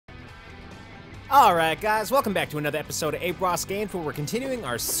Alright guys, welcome back to another episode of ArossGames where we're continuing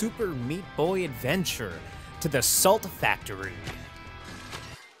our Super Meat Boy adventure to the Salt Factory.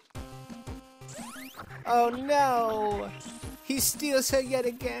 Oh no! He steals her yet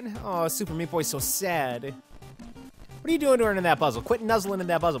again. Oh, Super Meat Boy's so sad. What are you doing to her in that puzzle? Quit nuzzling in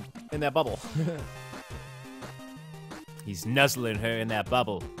that bubble. He's nuzzling her in that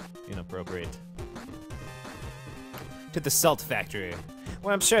bubble. Inappropriate. To the Salt Factory.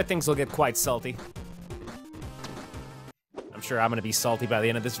 Well, I'm sure things will get quite salty. I'm sure I'm gonna be salty by the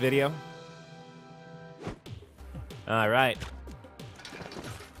end of this video. All right.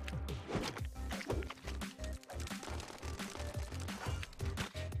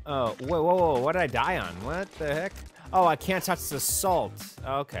 Oh, whoa, what did I die on? What the heck? Oh, I can't touch the salt.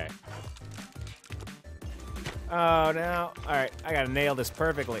 Okay. Oh, no. All right, I gotta nail this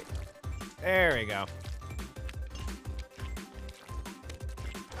perfectly. There we go.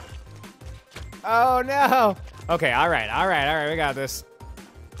 Oh no! Okay, all right, we got this.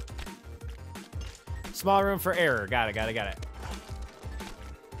 Small room for error. Got it.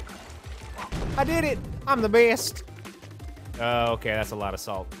 I did it! I'm the best! Oh, okay, that's a lot of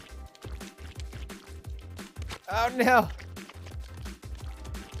salt. Oh no!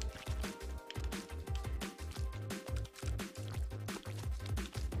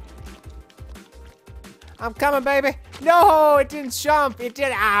 I'm coming, baby! No, it didn't jump. It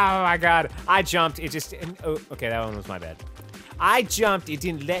did. Oh my god. I jumped. It just. Oh, okay, that one was my bad. I jumped. It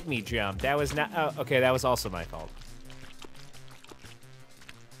didn't let me jump. That was not. Oh, okay, that was also my fault.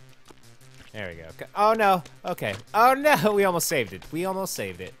 There we go. Oh no. Okay. Oh no. We almost saved it.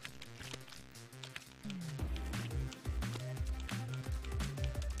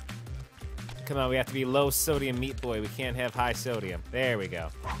 Come on, we have to be low sodium Meat Boy. We can't have high sodium. There we go.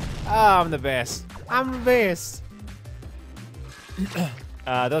 Oh, I'm the best.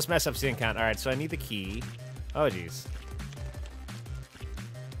 Those mess ups didn't count. All right, so I need the key. Oh, jeez.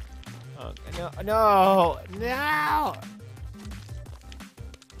 Oh, no.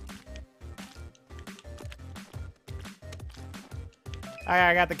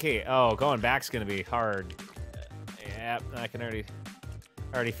 I got the key. Oh, going back's gonna be hard. Yep, I can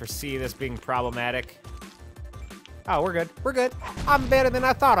already foresee this being problematic. Oh, we're good. I'm better than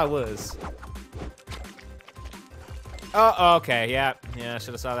I thought I was. Oh, okay, yeah, I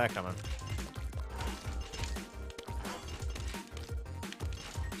should have saw that coming.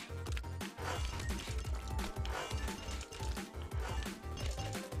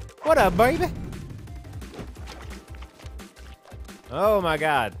 What up, baby? Oh my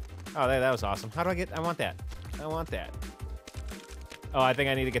god. Oh, that was awesome. How do I want that. Oh, I think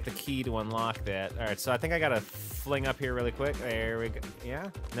I need to get the key to unlock that. All right, so I think I gotta fling up here really quick. There we go. Yeah?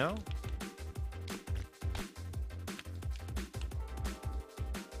 No?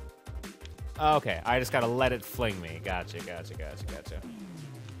 Okay, I just gotta let it fling me. Gotcha.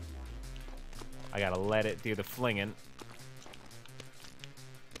 I gotta let it do the flinging.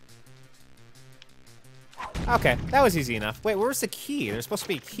 Okay, that was easy enough. Wait, where's the key? There's supposed to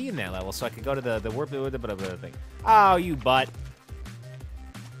be a key in that level so I could go to the warp thing. Oh, you butt.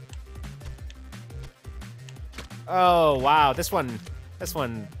 Oh, wow, this one is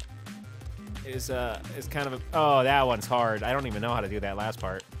kind of oh, that one's hard. I don't even know how to do that last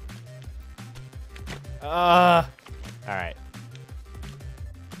part. All right.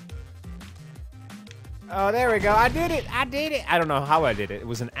 Oh, there we go. I did it. I don't know how I did it. It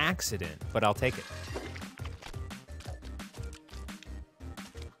was an accident, but I'll take it.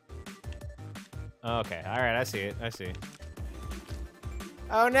 Okay. All right. I see.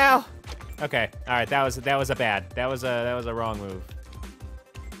 Oh no. Okay. All right. That was a wrong move.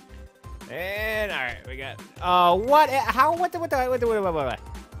 And all right, we got. Oh, what? How? What?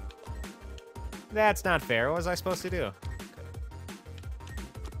 That's not fair. What was I supposed to do? Okay.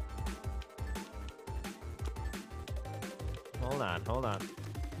 Hold on.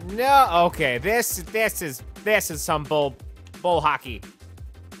 No. Okay. This is some bull hockey.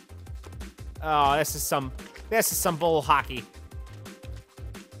 Oh, this is some bull hockey.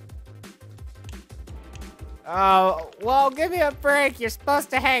 Oh, well, give me a break. You're supposed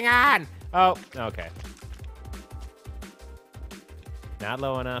to hang on. Oh, okay. Not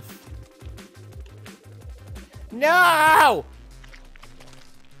low enough. No!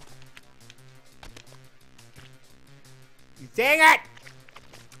 Dang it!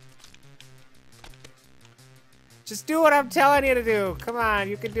 Just do what I'm telling you to do. Come on,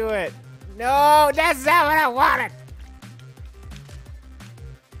 you can do it. No, that's not what I wanted.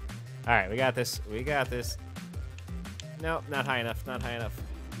 All right, we got this. Nope, not high enough.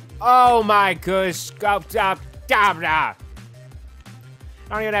 Oh my gosh.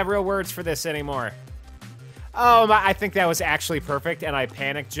 I don't even have real words for this anymore. Oh my, I think that was actually perfect and I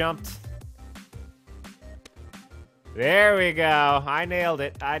panic jumped. There we go. I nailed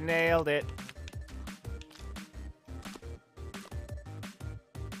it. I nailed it.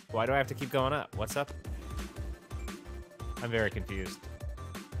 Why do I have to keep going up? What's up? I'm very confused.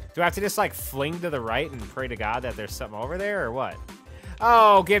 Do I have to just like fling to the right and pray to God that there's something over there or what?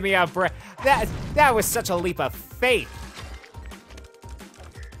 Oh, give me a break. That was such a leap of faith.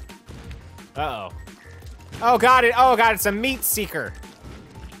 Uh-oh. Oh god, it's a meat seeker.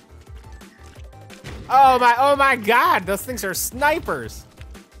 Oh my god, those things are snipers.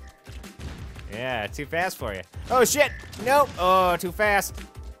 Yeah, too fast for you. Oh shit, nope, oh, too fast.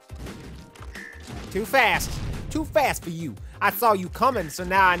 Too fast. Too fast for you. I saw you coming, so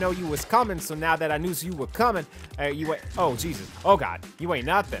now I know you was coming, so now that I knew you were coming, you ain't, oh Jesus, oh God, you ain't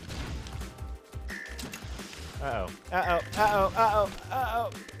nothing. Uh-oh, uh-oh, uh-oh, uh-oh,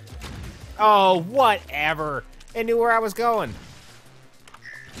 uh-oh. Oh, whatever. It knew where I was going.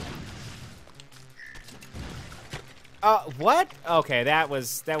 What? Okay, that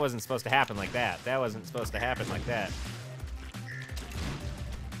wasn't supposed to happen like that. That wasn't supposed to happen like that.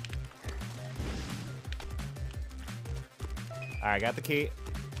 All right, got the key.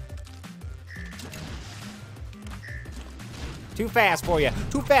 Too fast for you.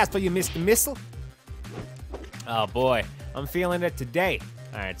 Too fast for you, Mr. Missile. Oh boy, I'm feeling it today.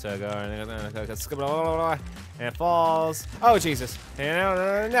 All right, so go and it falls. Oh Jesus!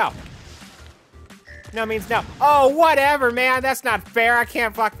 No. No means no. Oh, whatever, man. That's not fair. I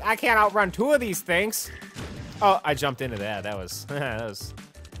can't outrun two of these things. Oh, I jumped into that. That wasn't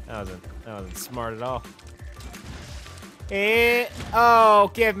smart at all. Oh,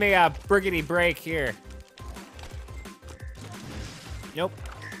 give me a briggity break here. Nope.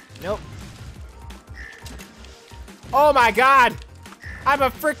 Nope. Oh my God. I'm a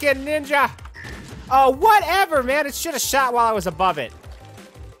freaking ninja. Oh, whatever, man. It should have shot while I was above it.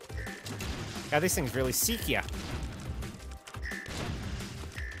 God, these things really seek ya.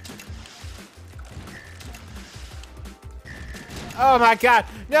 Oh my God.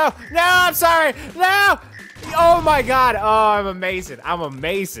 No, I'm sorry. No. Oh my God. Oh, I'm amazing. I'm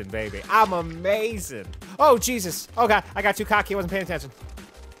amazing, baby. I'm amazing. Oh, Jesus. Oh God, I got too cocky. I wasn't paying attention.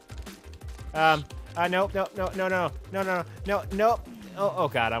 Nope. Oh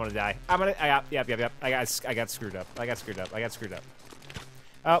God, I'm gonna die. Yep. I got screwed up.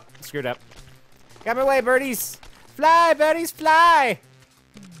 Oh, screwed up. Got my way, birdies. Fly, birdies, fly.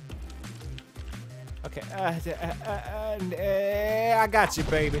 Okay, I got you,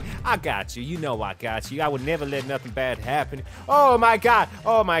 baby. I got you. You know I got you. I would never let nothing bad happen. Oh my God.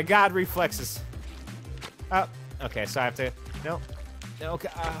 Oh my God, reflexes. Oh, okay, so I have to, no. Okay,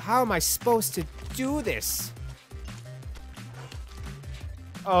 how am I supposed to do this?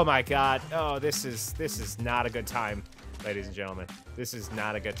 Oh my God. Oh, this is not a good time, ladies and gentlemen. This is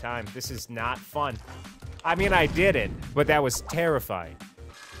not a good time. This is not fun. I mean, I did it, but that was terrifying.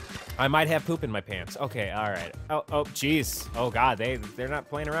 I might have poop in my pants. Okay, all right. Oh, jeez. Oh God, they're not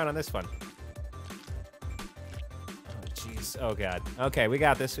playing around on this one. Oh jeez. Oh God. Okay, we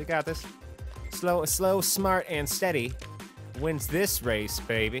got this. We got this. Slow, smart, and steady wins this race,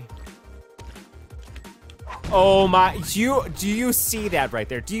 baby. Oh my! Do you see that right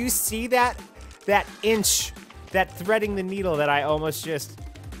there? Do you see that inch, that threading the needle that I almost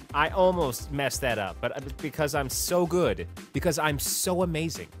messed that up, but because I'm so good, because I'm so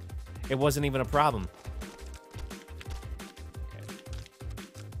amazing. It wasn't even a problem.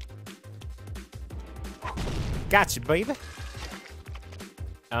 Okay. Gotcha, baby.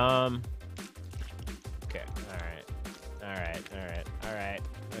 Okay. All right.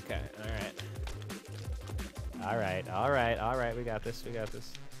 Okay. All right. We got this.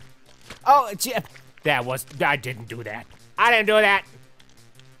 Oh, gee, I didn't do that. I didn't do that.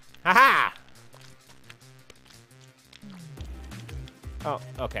 Haha. Oh,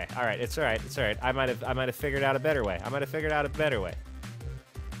 okay. All right. It's all right. I might have figured out a better way.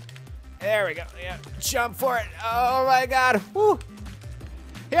 There we go. Yeah. Jump for it. Oh my God. Woo.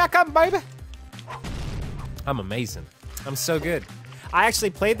 Here I come, baby. I'm amazing. I'm so good. I actually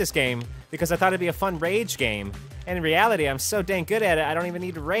played this game because I thought it'd be a fun rage game. And in reality, I'm so dang good at it, I don't even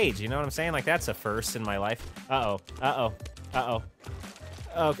need to rage. You know what I'm saying? Like, that's a first in my life. Uh-oh.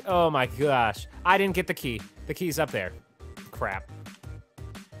 Oh my gosh. I didn't get the key. The key's up there. Crap.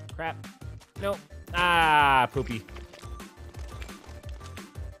 Nope. Ah, poopy.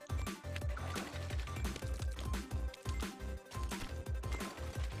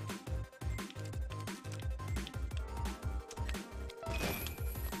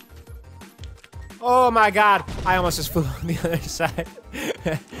 Oh my God, I almost just flew on the other side.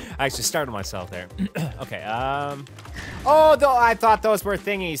 I actually startled myself there. Okay, oh, I thought those were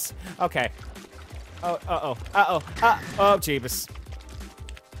thingies. Okay. Oh, oh, Jeebus.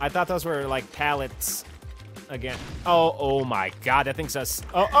 I thought those were like pallets again. Oh my God, that thing's a,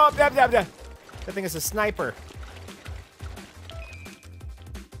 that thing is a sniper.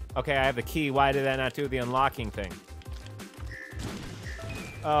 Okay, I have the key. Why did that not do the unlocking thing?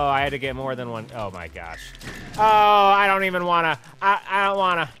 Oh, I had to get more than one. Oh my gosh. Oh, I don't even wanna. I don't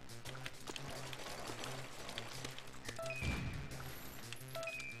wanna.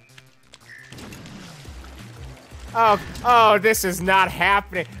 Oh, this is not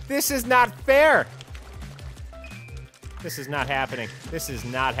happening. This is not fair. This is not happening. This is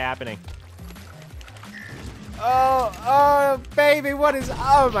not happening. Oh, baby, what is,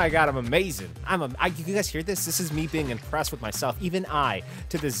 oh my God, I'm amazing. You guys hear this? This is me being impressed with myself. Even I,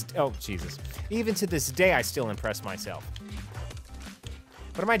 to this, oh, Jesus. Even to this day, I still impress myself.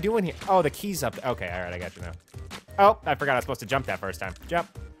 What am I doing here? Oh, the key's up. Okay, all right, I got you now. Oh, I forgot I was supposed to jump that first time. Jump.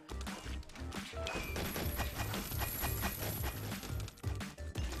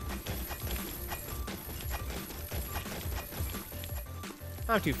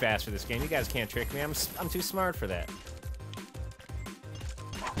 I'm too fast for this game. You guys can't trick me. I'm too smart for that.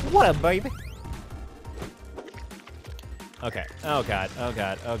 What up, baby? Okay. Oh God. Oh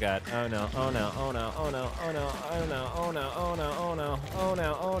God. Oh God. Oh no. Oh no. Oh no. Oh no. Oh no. Oh no. Oh no. Oh no. Oh no. Oh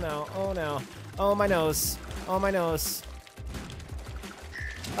no. Oh no. Oh no. Oh my nose. Oh my nose.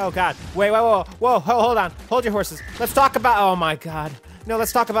 Oh God. Wait. Whoa. Whoa. Hold on. Hold your horses. Let's talk about. Oh my God. No.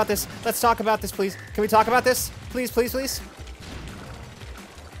 Let's talk about this. Let's talk about this, please. Can we talk about this? Please. Please. Please.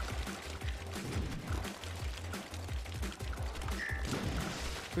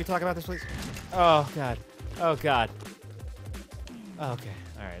 Can we talk about this, please? Oh, God. Oh, God. Okay.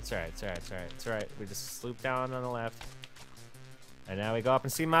 All right. It's all right. It's all right. It's all right. It's all right. We just sloop down on the left. And now we go up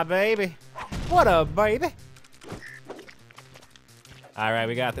and see my baby. What up, baby? All right.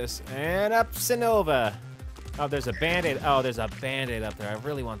 We got this. And up Sinova. Oh, there's a Band-Aid. Oh, there's a Band-Aid up there. I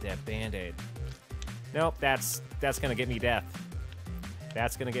really want that Band-Aid. Nope. That's going to get me death.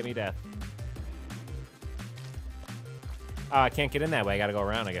 That's going to get me death. Oh, I can't get in that way. I gotta go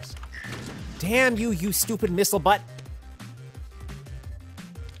around, I guess. Damn you, you stupid missile butt.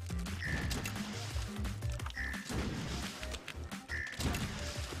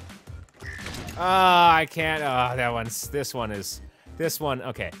 Oh, I can't. Oh, this one,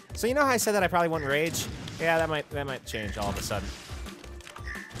 okay. So you know how I said that I probably wouldn't rage? Yeah, that might change all of a sudden.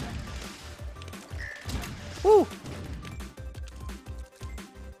 Woo!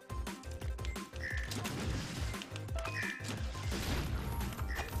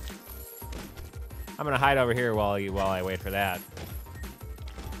 I'm gonna hide over here while I wait for that.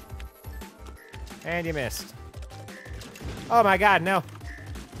 And you missed. Oh my God, no.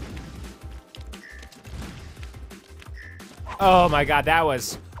 Oh my God, that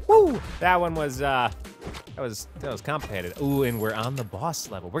was, woo! That one was, that was complicated. Ooh, and we're on the boss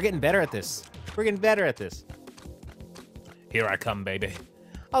level. We're getting better at this. We're getting better at this. Here I come, baby.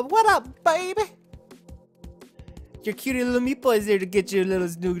 Oh, what up, baby? Your cutie little meatball is there to get you a little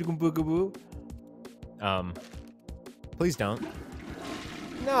snoogie-boogaboo. Please don't.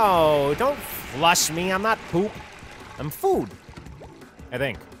 No, don't flush me. I'm not poop. I'm food. I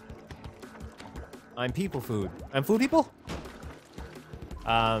think. I'm people food. I'm food people?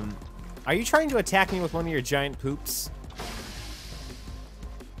 Are you trying to attack me with one of your giant poops?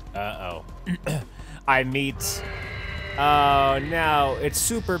 Uh-oh. I meet... Oh, no. It's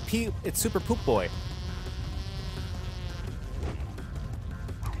Super Poop Boy.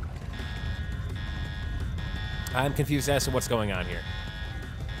 I'm confused as to what's going on here.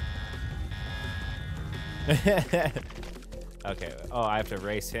 Okay. Oh, I have to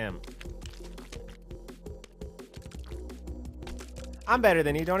race him. I'm better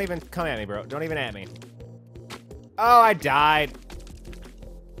than you. Don't even come at me, bro. Don't even at me. Oh, I died.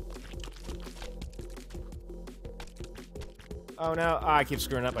 Oh, no. Oh, I keep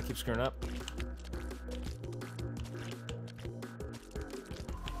screwing up. I keep screwing up.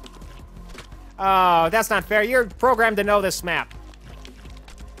 Oh, that's not fair. You're programmed to know this map.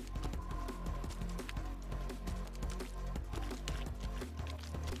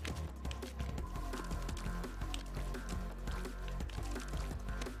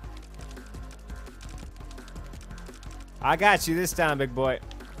 I got you this time, big boy.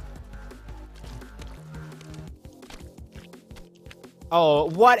 Oh,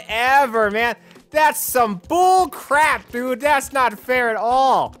 whatever, man. That's some bull crap, dude. That's not fair at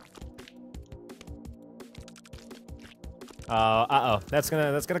all. Uh-oh. That's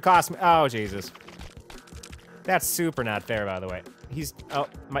gonna cost me. Oh, Jesus. That's super not fair, by the way. oh,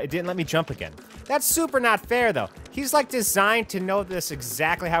 it didn't let me jump again. That's super not fair, though. He's, like, designed to know this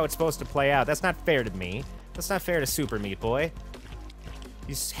exactly how it's supposed to play out. That's not fair to me. That's not fair to Super Meat Boy.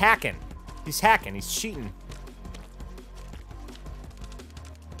 He's hacking. He's hacking. He's cheating.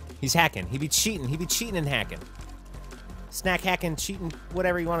 He's hacking. He be cheating. He be cheating and hacking. Snack hacking, cheating,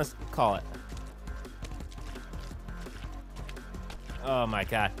 whatever you want to call it. Oh, my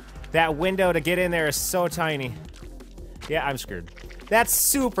God. That window to get in there is so tiny. Yeah, I'm screwed. That's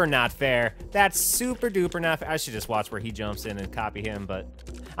super not fair. That's super duper not fair. I should just watch where he jumps in and copy him, but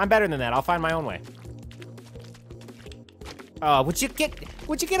I'm better than that. I'll find my own way. Oh, would you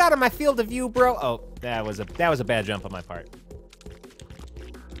get out of my field of view, bro? Oh, that was a bad jump on my part.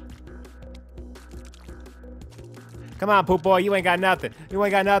 Come on, Poop Boy, you ain't got nothing. You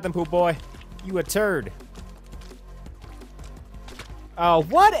ain't got nothing, Poop Boy. You a turd. Oh,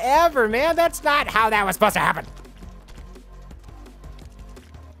 whatever, man. That's not how that was supposed to happen.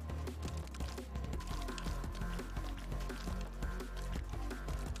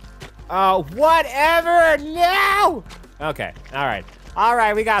 Oh, whatever, no! Okay, all right. All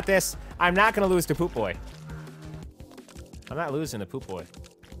right, we got this. I'm not gonna lose to Poop Boy. I'm not losing to Poop Boy.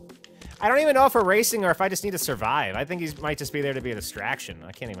 I don't even know if we're racing or if I just need to survive. I think he might just be there to be a distraction.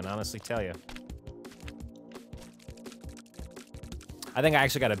 I can't even honestly tell you. I think I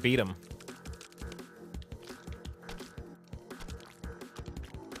actually gotta beat him.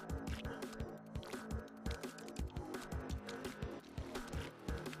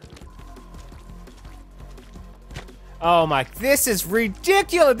 Oh my, this is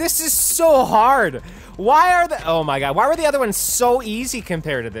ridiculous. This is so hard. Why are the, oh my God, why were the other ones so easy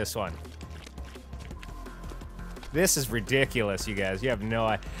compared to this one? This is ridiculous, you guys. You have no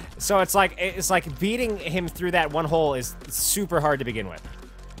idea. So it's like beating him through that one hole is super hard to begin with.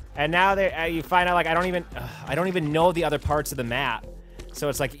 And now you find out, like, I don't even know the other parts of the map. So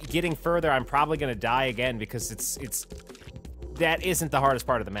it's like getting further, I'm probably gonna die again because that isn't the hardest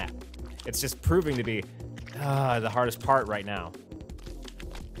part of the map. It's just proving to be the hardest part right now.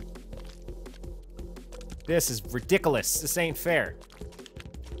 This is ridiculous. This ain't fair.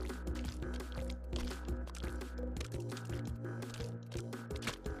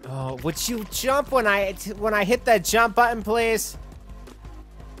 Oh, would you jump when I hit that jump button, please?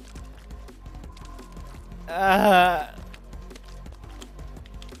 Oh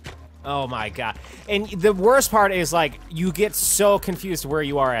my God. And the worst part is, like, you get so confused where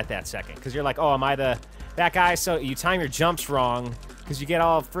you are at that second. Because you're like, oh, am I that guy? So you time your jumps wrong because you get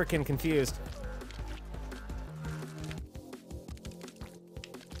all freaking confused.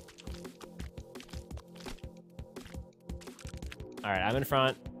 All right, I'm in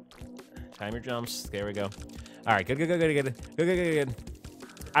front. Time your jumps. There we go. All right, good.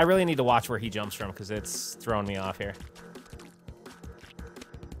 I really need to watch where he jumps from because it's throwing me off here.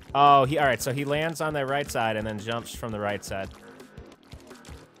 Oh, all right, so he lands on the right side and then jumps from the right side.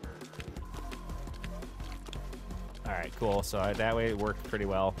 All right, cool. So that way it worked pretty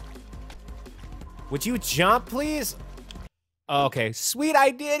well. Would you jump, please? Okay, sweet,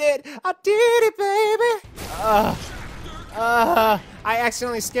 I did it. I did it, baby. I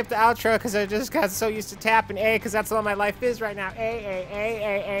accidentally skipped the outro because I just got so used to tapping A because that's all my life is right now.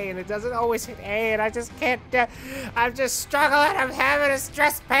 A, and it doesn't always hit A, and I just can't, I'm just struggling. I'm having a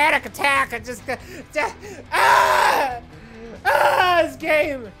stress panic attack. I just, this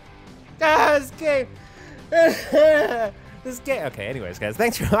game. This game. Okay, anyways, guys,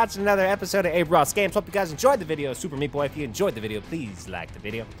 thanks for watching another episode of ArossGames. Hope you guys enjoyed the video. Super Meat Boy, if you enjoyed the video, please like the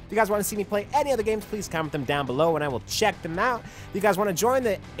video. If you guys want to see me play any other games, please comment them down below and I will check them out. If you guys want to join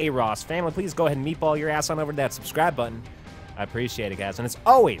the Aross family, please go ahead and meatball your ass on over to that subscribe button. I appreciate it, guys. And as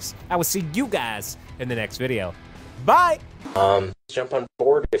always, I will see you guys in the next video. Bye! Jump on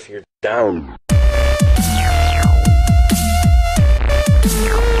board if you're down.